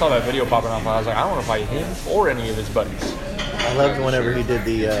 Because I saw that video popping up, and I was like, I don't want to fight him or any of his buddies. I loved whenever he did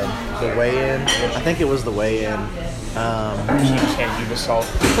the weigh-in. I think it was the weigh-in. Just can't do the salt.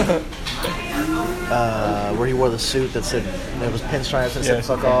 where he wore the suit that said it was pinstripes and Yeah. said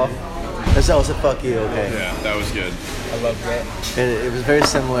 "fuck off." That's all said "fuck you." Okay. Yeah, that was good. I love that. It was very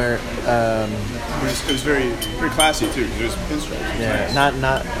similar. It was very classy too. 'Cause it was pinstripes. Yeah,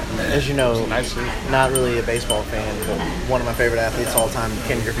 not as you know, Nice suit. not really a baseball fan, but one of my favorite athletes of all time,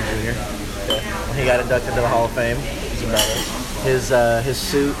 Ken Griffey Jr. When he got inducted to the Hall of Fame, He's a badass. his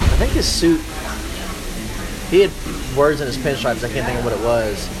suit. I think his suit. He had words in his pinstripes. I can't think of what it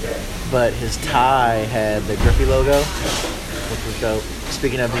was, but his tie had the Griffey logo, which was dope.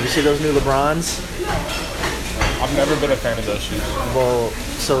 Speaking of, did you see those new LeBrons? I've never been a fan of those shoes. Well,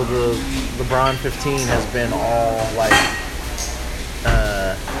 so the LeBron 15 has been all like,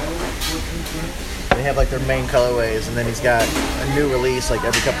 they have like their main colorways, and then he's got a new release like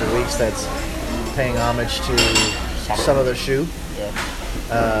every couple of weeks that's paying homage to some other shoe.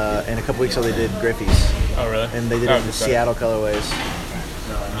 Yeah. And a couple weeks ago they did Griffey's, Oh, really? and they did Oh, it in the okay. Seattle colorways.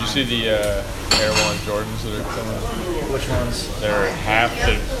 Did you see the Air One Jordans that are coming? Which ones? They're half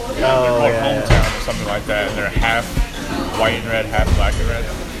the they're Oh, called yeah, hometown or something like that, and they're half white and red, half black and red.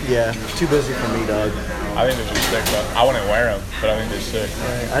 Yeah, too busy for me, dog. I think they're just sick, though. I wouldn't wear them, but I think they're sick.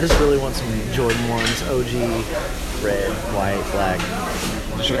 I just really want some Jordan 1s, OG, red, white, black.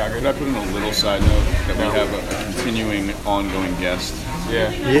 The Could Chicago. I put in a little side note that we have a continuing, ongoing guest?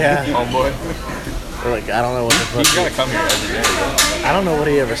 Yeah. Yeah. Homeboy. Like, I don't know what the fuck. He's got to come here every day, bro. I don't know what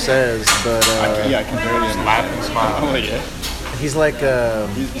he ever says, but Yeah, I can barely Just laugh and smile. Oh yeah. he's like I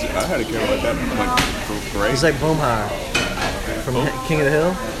had a kid like that. Like, great. he's like Boomhauer from King of the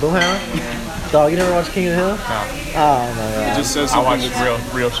Hill. Boomhauer? Dog, you never watched King of the Hill? No. Oh my It god. just says I something watch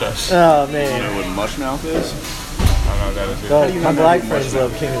that's, real shows. Oh you man. know what mushmouth is? I don't know what that is. Dog, do you my know black who friends Mushmouth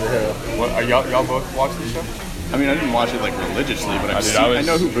love King of the Hill. What, are y'all both watch this show? I mean, I didn't watch it like religiously, but I did, I was- I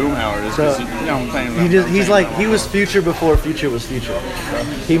know who Boomhauer is. So, 'Cause you know, I'm playing. He was Future before Future was Future.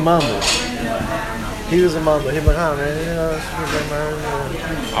 He mumbled. He was a mumbler. He'd be like, oh man, you know,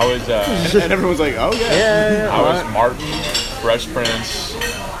 I was And everyone's like, oh yeah. yeah. I was Martin, Fresh Prince.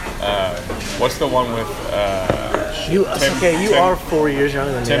 What's the one with You Tim- okay? You Tim- are 4 years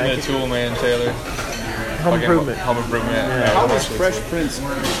younger than me. Tim I the can- Tool Man Taylor? Home Fucking Improvement. Home Improvement. Yeah. How I does watched Fresh it. Prince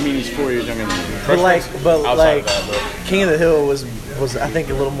mean he's 4 years younger than you? But like, Outside of that, but King of the Hill was I think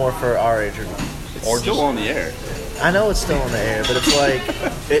a little more for our age. It's Or still just- on the air. I know it's still on the air, but it's like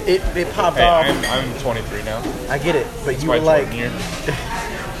it popped hey, off. I'm 23 now. I get it, but It's you my were like, Jordan year.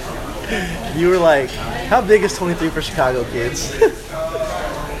 you were like, how big is 23 for Chicago kids?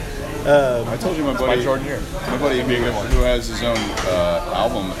 I told you my My buddy, Jordan year. my buddy who has his own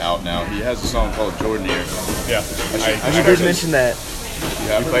album out now. He has a song called Jordan Year. Yeah. I You heard did this. mention that. You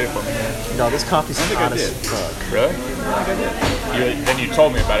have You it? played it for me. No, this coffee's think hot I as did. fuck. Really? Then you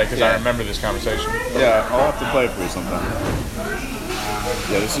told me about it because I Yeah. remember this conversation. Yeah, I'll have to play it for you sometime.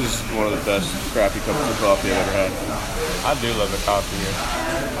 Yeah, this is one of the best crappy cups of coffee I've ever had. I do love the coffee here.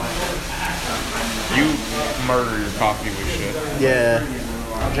 You murder your coffee with shit. Yeah,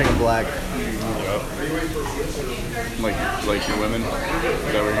 I'm drinking black. Yup. Like your women. Is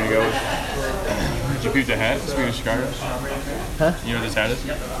that where you're gonna go with? Did you peep the hat? Speaking of Chicago. Huh? You know what this hat is?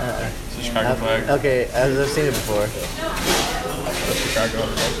 It's a Chicago flag. Okay, I've seen it before. That's Chicago.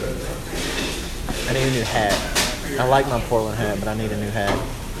 I need a new hat. I like my Portland hat, but I need a new hat.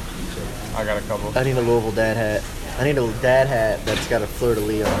 I got a couple. I need a Louisville dad hat. I need a dad hat that's got a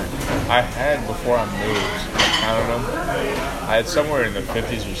fleur-de-lis on it. I had before I moved. I counted them. I had somewhere in the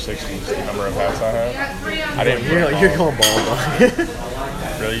 50s or 60s the number of hats I had. I didn't. You're going bald,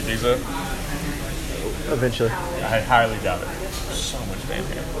 dog. Really? You think so? Eventually. I highly doubt it. So much damn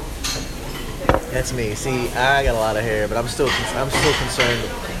hair. That's me. See, I got a lot of hair, but I'm still concerned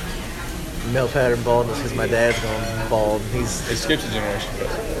with male pattern baldness because my dad's going bald. It skips a generation.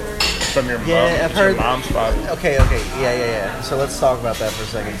 From your mom. Yeah, I've it's your heard- mom's father. Okay, yeah. So let's talk about that for a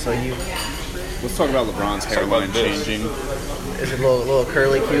second. So Let's talk about LeBron's talk about hairline this. changing. is it a little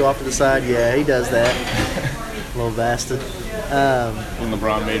curly Q off to the side? Yeah, he does that. Little bastard. When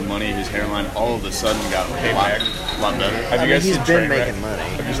LeBron made money, his hairline all of a sudden got a lot better. Have I you mean, guys he's seen been Trainwreck? making money.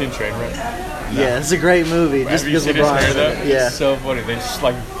 Have you seen Trainwreck? Yeah, it's a great movie. Just Have you because seen his LeBron's hair in though? it. Yeah. It's so funny. They just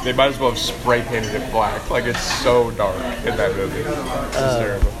they might as well have spray painted it black. Like it's so dark in that movie. It's just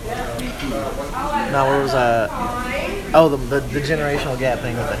terrible. Now, where was I? Oh, the generational gap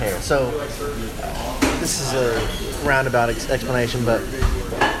thing with the hair. So, this is a roundabout explanation, but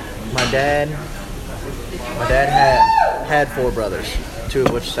my dad had four brothers, two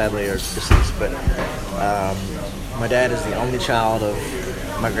of which sadly are deceased. But my dad is the only child of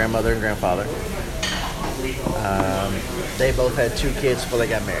my grandmother and grandfather. They both had two kids before they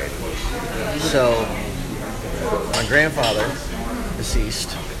got married. So, my grandfather,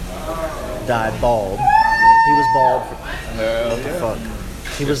 deceased, died bald. He was bald for Hell the yeah. fuck.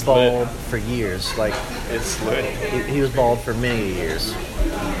 He was It's lit. bald for years. Like It's lit. he was bald for many years.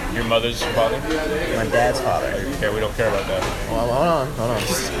 Your mother's father? My dad's father. Okay, we don't care about that. Well, hold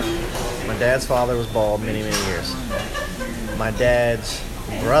on. My dad's father was bald many years. My dad's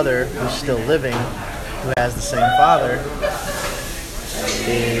brother, who's still living, who has the same father,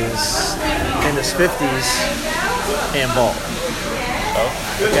 is in his 50s and bald. Oh,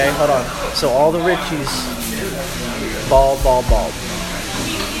 Okay, hold on. So all the Richies, bald.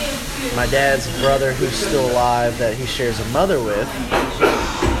 My dad's brother, who's still alive, that he shares a mother with,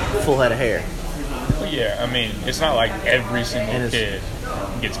 full head of hair. well, yeah. I mean, it's not like every single And it's- kid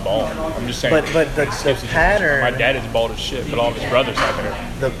gets bald. I'm just saying. But the skips a pattern- My dad is bald as shit, but all of his brothers have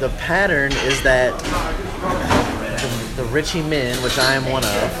hair. The pattern is that the Richie men, which I am one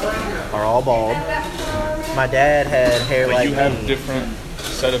of, are all bald. My dad had hair But like you have me. different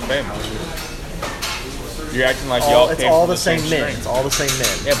set of families. You're acting like All, y'all it's came all from the same men. string. It's all the same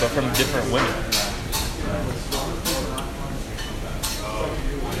men. Yeah, but from different women.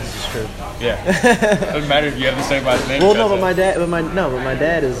 This is true. Yeah. Doesn't matter if you have the same last name. Well, no, but because my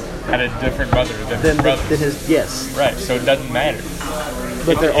dad is had a different mother than his than brothers. his yes, Right, so it doesn't matter.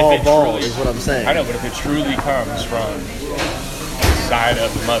 but they're If all it bald. truly- Is what I'm saying. I know, but if it truly comes from the side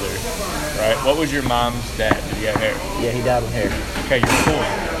of the mother, right? What was your mom's dad? Did he have hair? Yeah, he died with hair. Okay, you're cool.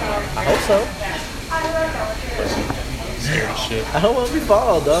 I hope so. Scared as shit. I don't want to be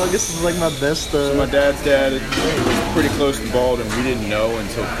bald, dog. This is like my best. My dad's dad was pretty close to bald, and we didn't know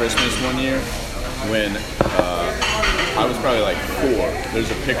until Christmas one year when I was probably like 4.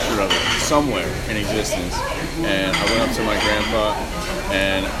 There's a picture of it somewhere in existence, and I went up to my grandpa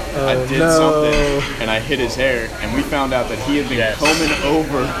and I did no. something, and I hit his hair, and we found out that he had been Yes. combing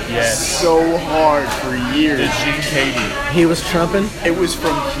over Yes. so hard for years. Did you, Katie? He was trumping. It was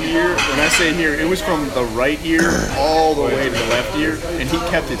from here, when I say here, it was from the right ear all the way to the left ear, and he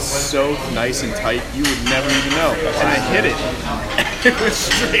kept it so nice and tight, you would never even know. And I hit it. It was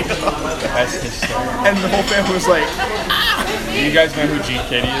straight up. That's hysterical. And the whole family was like, Do you guys know who Gene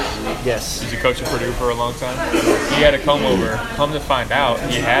Katie is? Yes. He's a coach at Purdue for a long time. He had a comb over. Come to find out,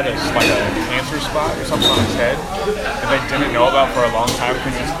 he had a cancer spot or something on his head that they didn't know about for a long time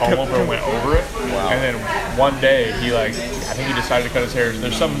because his comb over went over it. Wow. And then one day, I think he decided to cut his hair.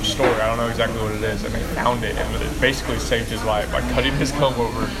 There's some story, I don't know exactly what it is, and they found it, and it basically saved his life by cutting his comb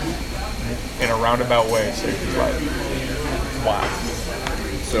over in a roundabout way. Saved his life. Wow.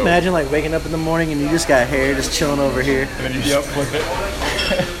 so Imagine like waking up in the morning and you just got hair just chilling over here. And then you just flip it.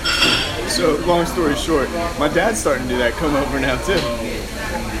 So long story short, my dad's starting to do that come over now too.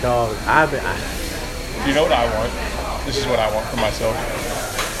 Dog, You know what I want? This is what I want for myself.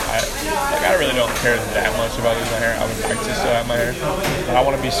 I really don't care that much about losing my hair. I would like to still have my hair, but I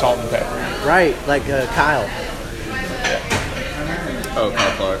want to be salt and pepper. right, like Kyle. Oh,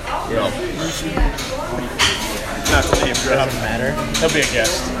 Kyle Clark. No. Not the name drop. Doesn't matter. He'll be a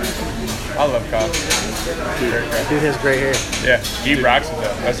guest. I love Kyle. Dude has gray hair. Yeah, he rocks it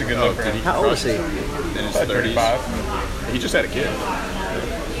though. That's a good Oh, look for did him. he? How old is he? In his Like 30s. 35. He just had a kid.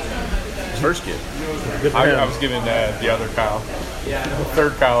 His first kid. Good for I him. was giving the other Kyle, the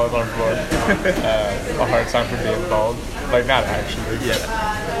third Kyle on board, a hard time for being bald. Like, not actually. Yeah.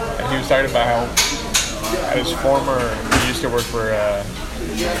 And he was talking about how at his he used to work for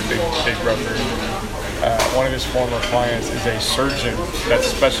Big Brother. One of his former clients is a surgeon that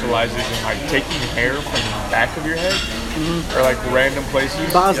specializes in like taking hair from the back of your head or like random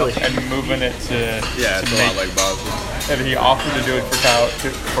places Bosley. and moving it to Yeah, to it's a lot like Bosley. and he offered to do it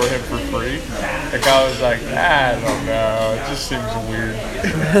for him for free. And Kyle was like, I don't know, it just seems weird.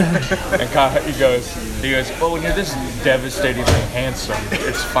 And Kyle, he goes, well, when you're this devastatingly handsome,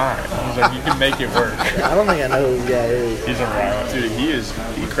 it's fine. He's like, you can make it work. I don't think I know who the guy is. He's a riot. Dude,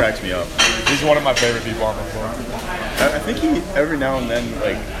 he cracks me up. He's one of my favorite people on the floor. I think he every now and then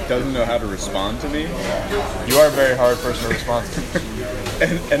like doesn't know how to respond to me, You are a very hard person to respond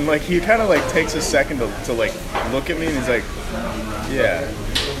to. and like he kind of like takes a second to like look at me and he's like, yeah,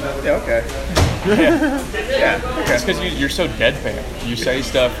 okay, yeah, okay. It's because you're so deadpan. You say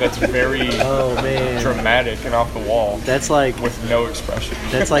stuff that's very Oh man, dramatic and off the wall that's like with no expression.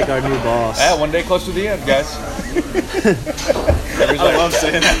 our new boss. One day close to the end, guys. I love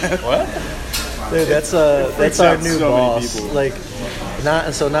saying that. What? Dude, that's freaks our out new so many boss. people. Like,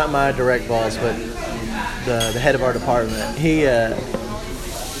 not my direct boss, but the head of our department. He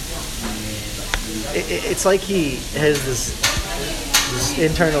it's like he has this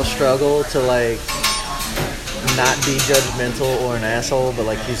internal struggle to like not be judgmental or an asshole, but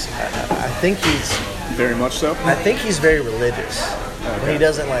like I think he's Very much so. very religious. when he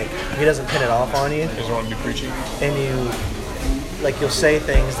doesn't pin it off on you, He doesn't want to be preachy. and you'll say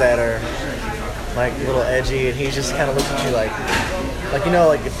things that are like a little edgy, and he just kind of looks at you like like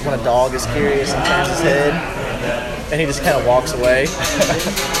when a dog is curious and turns his head, and he just kind of walks away.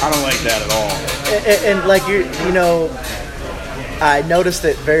 I don't like that at all. And like I noticed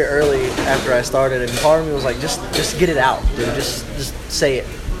it very early after I started, and part of me was like, just get it out, dude. Just say it.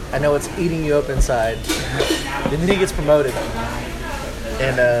 I know it's eating you up inside. And then he gets promoted,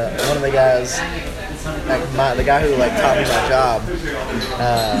 and one of the guys, like the guy who like taught me my job,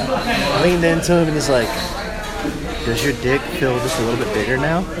 leaned into him and he's like, "Does your dick feel just a little bit bigger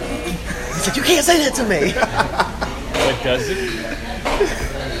now?" He's like, "You can't say that to me." Like, does it?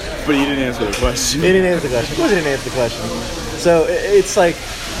 But you didn't answer the question. He didn't answer the question. Of course he didn't answer the question. So it's like,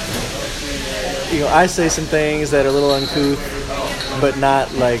 I say some things that are a little uncouth, but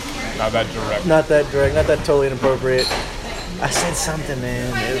not like, Not that direct. not that direct, not that totally inappropriate. I said something,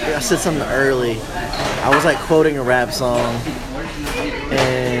 man. I said something early. I was like quoting a rap song,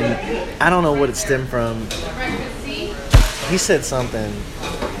 and I don't know what it stemmed from. He said something,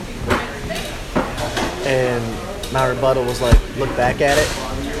 and my rebuttal was like, look back at it.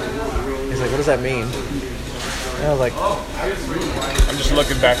 He's like, what does that mean? And I was like, I'm just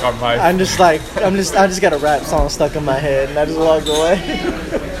looking back on my. I just got a rap song stuck in my head, and I just walked away.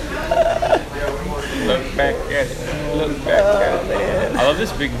 Look back at it. Look back at it. Man. I love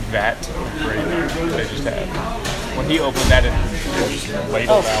this big vat of gravy they just had. When he opened that and just ladled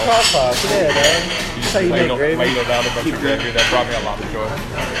Oh, out, cross pops, yeah, man. he That's just how you make gravy. ladled out a bunch of gravy. That brought me a lot of joy.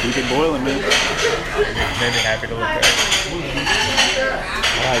 Keep it boiling, man. It made me happy to look at.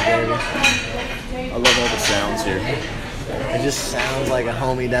 I like gravy. I love all the sounds here. It just sounds like a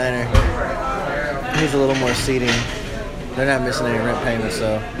homey diner. Needs a little more seating. They're not missing any rent payments,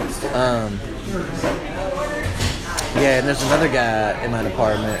 so. Yeah, and there's another guy in my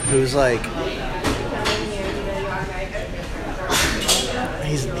department who's like,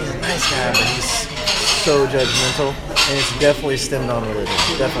 he's a nice guy, but he's so judgmental, and it's definitely stemmed on religion.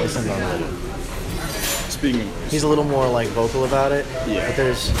 Definitely stemmed on religion. Speaking of, He's a little more like vocal about it. Yeah. But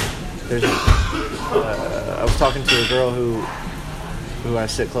there's I was talking to a girl who I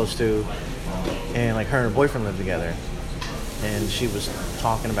sit close to, and like her and her boyfriend live together, and she was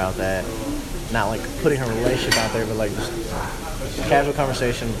talking about that, not like putting her relationship out there, but like just casual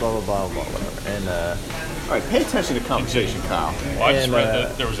conversation, blah blah blah blah whatever. And all right, pay attention to conversation, Kyle. Well, I just And, read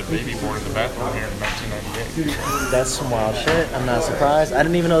that there was a baby born in the bathroom here in 1998. that's some wild shit. I'm not surprised. I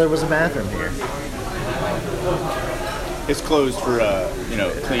didn't even know there was a bathroom here. It's closed for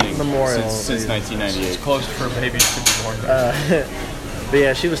cleaning Memorial since 1998. It's closed for babies to be born there. But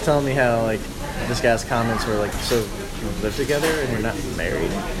yeah, she was telling me how like this guy's comments were like, so you live together and you're not married?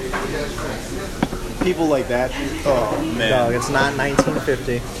 People like that. Oh man. Dog, it's not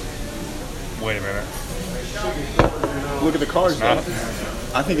 1950. Wait a minute. Look at the cars, though. Not.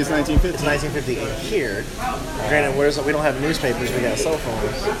 I think it's 1950. It's 1950 in here. Granted, we don't have newspapers, we got cell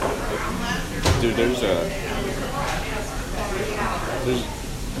phones. Dude, there's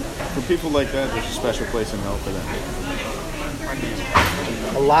for people like that, there's a special place in hell for them.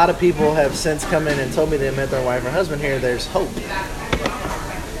 A lot of people have since come in and told me they met their wife or husband here. There's hope.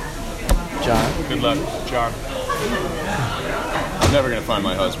 John. Good luck, John. I'm never gonna find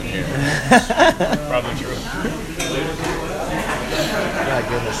my husband here. Probably true. My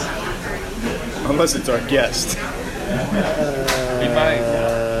goodness. Unless it's our guest. He might.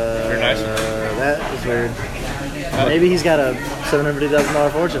 You're nice. That is weird. Maybe he's got a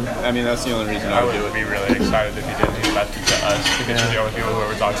 $750,000 fortune. I mean, that's the only reason I I would would do it. be really excited if he didn't. He's about to be to us because we're the only people who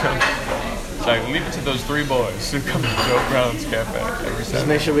ever talk to him. It's like, leave it to those three boys who come to Joe Brown's Cafe every Just Saturday.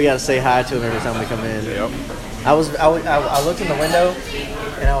 make sure we gotta say hi to him every time we come in. Yep. I looked in the window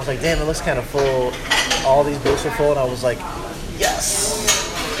and I was like, damn, it looks kind of full. All these booths are full, and I was like, yes,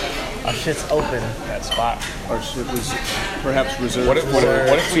 our shit's open. That spot. Our ship was perhaps reserved. What if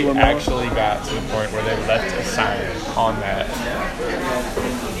for we two or more. actually got to the point where they left a sign on that?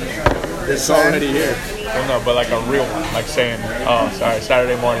 This It's already here. Well, no, but like a real one, like saying, "Oh, sorry,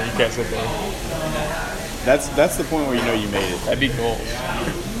 Saturday morning, you can't sit there." That's the point where you know you made it. That'd be cool.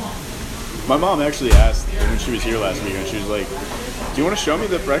 My mom actually asked when she was here last week, and she was like, "Do you want to show me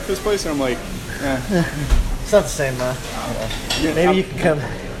the breakfast place?" And I'm like, It's not the same, though. Maybe you can come.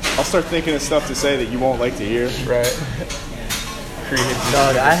 I'll start thinking of stuff to say that you won't like to hear. Right.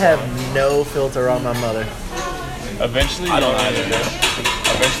 Dog, I have no filter on my mother. Eventually, I don't you'll either. need to-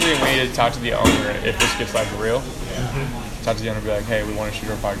 Eventually, we need to talk to the owner if this gets like real. Talk to the owner and be like, "Hey, we want to shoot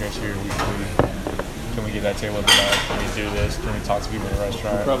our podcast here. We Can we get that table at the back? Can we do this? Can we talk to people in the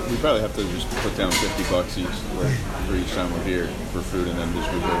restaurant? We probably have to just put down $50 each for each time we're here for food, and then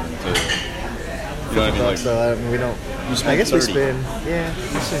just reserve the table. You know what I mean? Like, So we don't. spend I guess 30.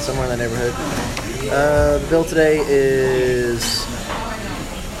 we spend somewhere in that neighborhood. The bill today is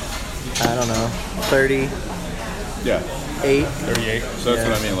I don't know 38. yeah. 38. So that's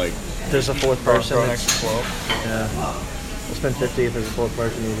what I mean. Like, There's a fourth person. Throw an It's- extra 12. Yeah. We'll spend 50 if there's a fourth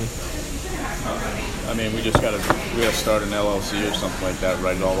person even. I mean, we gotta start an LLC or something like that.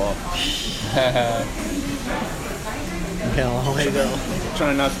 Write it all off. Okay, a long way to go.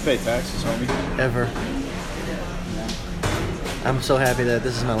 Trying not to pay taxes, homie. Ever. I'm so happy that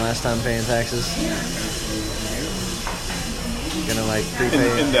this is my last time paying taxes. Gonna like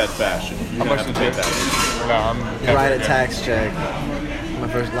prepay. In that fashion, you're gonna have to pay taxes. No, I'm Write a tax check. My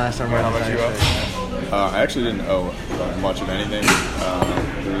last time writing How a much tax you owe? check. I actually didn't owe much of anything.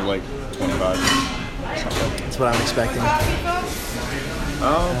 There was like 25 something. That's what I'm expecting.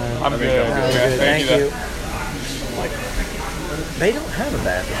 I'm good. Good. Thank you. though. They don't have a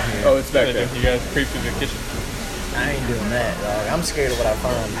bathroom here. Oh, it's back there. You guys creep through the kitchen. I ain't doing that, dog. I'm scared of what I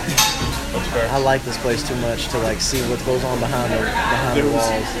find. That's fair. I like this place too much to like see what goes on behind the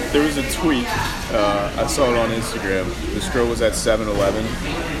walls. There was a tweet. I saw it on Instagram. This girl was at 7-Eleven,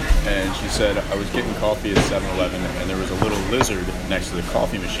 and she said, I was getting coffee at 7-Eleven, and there was a little lizard next to the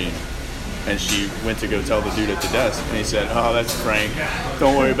coffee machine. And she went to go tell the dude at the desk, and he said, oh, that's Frank.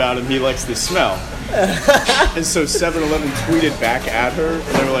 Don't worry about him. He likes the smell. And so 7-Eleven tweeted back at her, and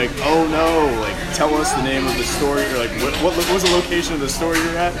they were like, oh no, like, tell us the name of the store. Or like, what was the location of the store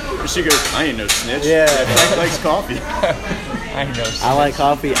you're at? And she goes, I ain't no snitch. Yeah. Frank likes coffee. I know. I like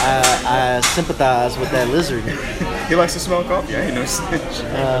coffee. I sympathize with that lizard. He likes to smell coffee. I ain't no snitch.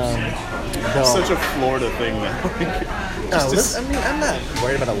 No. Such a Florida thing, man. No, I mean, I'm not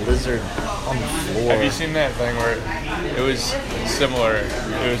worried about a lizard on the floor. Have you seen that thing where it was similar?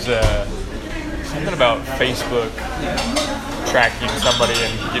 It was something about Facebook tracking somebody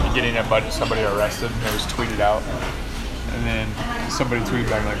and getting somebody arrested, and it was tweeted out. And then somebody tweeted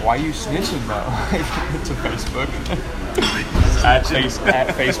back like, "Why you snitching though?" To Facebook. at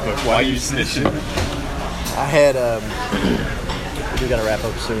Facebook. Why you snitching? I had we do gotta wrap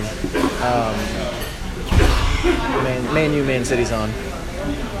up soon. Man City's on.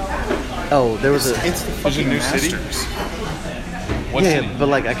 Oh, there was a It's the There's a fucking new city? Masters. What's yeah, it? but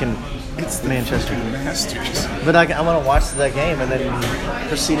like I can It's the Manchester. fucking Masters. But I want to watch that game and then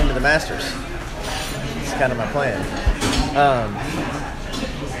proceed into the Masters. It's kind of my plan.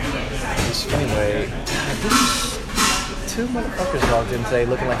 Anyway, two motherfuckers walked in today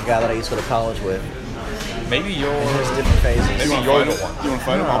looking like a guy that I used to go to college with. Maybe you're. There's different phases. You want to you're fight the him? one. You want to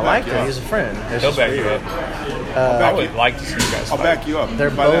fight him? No, I'll I back liked you him. up. He's a friend. It's He'll just back you weird. up. I would like to see you guys I'll fight. back you up. They're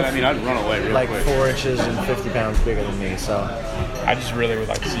By that, both I mean, I'd run away real like quick. 4 inches and 50 pounds bigger than me, so I just really would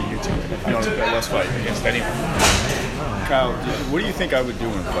like to see you two in a You fight know, let's fight. against anyone. Kyle, what do you think I would do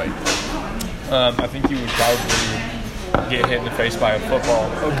in a fight? I think you would probably get hit in the face by a football.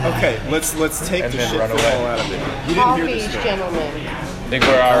 Okay, let's take And the then shit run football away. out of it. You didn't hear Coffees, this story. gentlemen. I think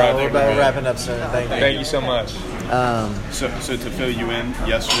we're all right we're there. about wrapping up soon. Thank you. Thank you so much. So to fill you in,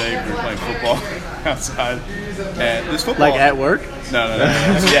 yesterday we were playing football outside, and this football. Like at work? No.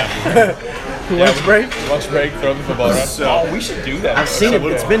 Yeah. Lunch break? Lunch break, throw the football around. So- Oh, we should do that. I've seen it.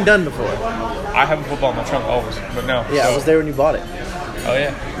 It's been done before. I have a football in my trunk always, but no. Yeah, I was there when you bought it. Oh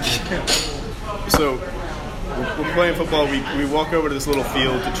yeah. So we're playing football. We walk over to this little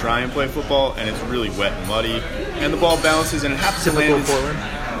field to try and play football, and it's really wet and muddy, and the ball bounces, and it happens to Typical land. Portland.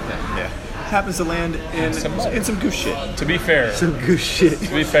 Yeah. Happens to land in some goose shit. To be fair, Some goose shit.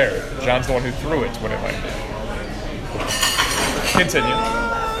 John's the one who threw it when it landed. Continue.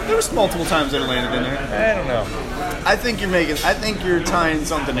 There was multiple times that it landed in there. I don't know. I think you're tying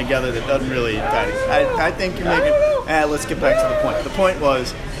something together that doesn't really tie. I think you're making. Let's get back to the point. The point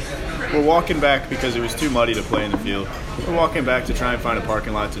was, we're walking back because it was too muddy to play in the field. We're walking back to try and find a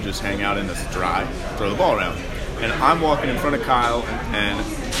parking lot to just hang out in that's dry, throw the ball around. And I'm walking in front of Kyle and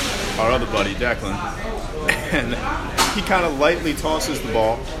our other buddy, Declan. And he kind of lightly tosses the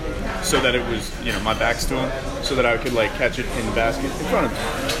ball so that it was, my back's to him, so that I could catch it in the basket in front of me.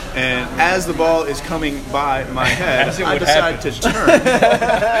 And as the ball is coming by my head, As it I would decide happen. to turn,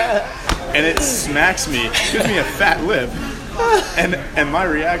 and it smacks me, gives me a fat lip. And my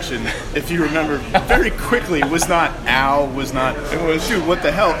reaction, if you remember, very quickly was not ow, it was dude, what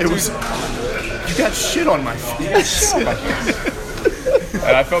the hell? It was, you got shit on my face.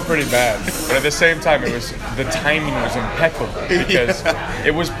 And I felt pretty bad. But at the same time, the timing was impeccable because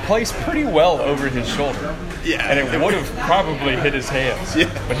it was placed pretty well over his shoulder. Yeah. And it would have probably hit his hands. Yeah.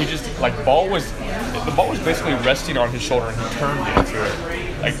 But he just, the ball was basically resting on his shoulder and he turned into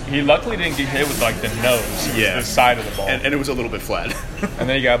it. Like, he luckily didn't get hit with, the nose. It was the side of the ball. And it was a little bit flat. And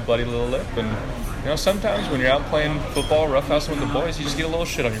then he got a bloody little lip. And, sometimes when you're out playing football, roughhousing with the boys, you just get a little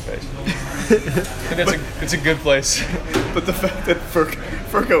shit on your face. I think it's a good place. But the fact that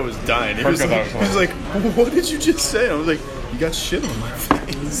Furco was dying, he was like, what did you just say? I was like, you got shit on my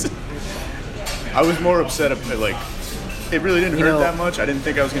face. I was more upset about, it really didn't hurt that much. I didn't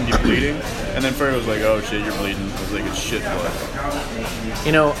think I was going to be bleeding. And then Furco was like, oh shit, you're bleeding. I was like, it's shit blood.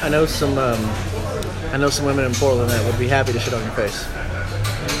 I know some women in Portland that would be happy to shit on your face.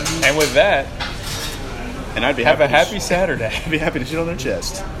 And with that, and I'd be have a happy Saturday. I'd be happy to shit on their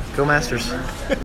chest. Go Masters.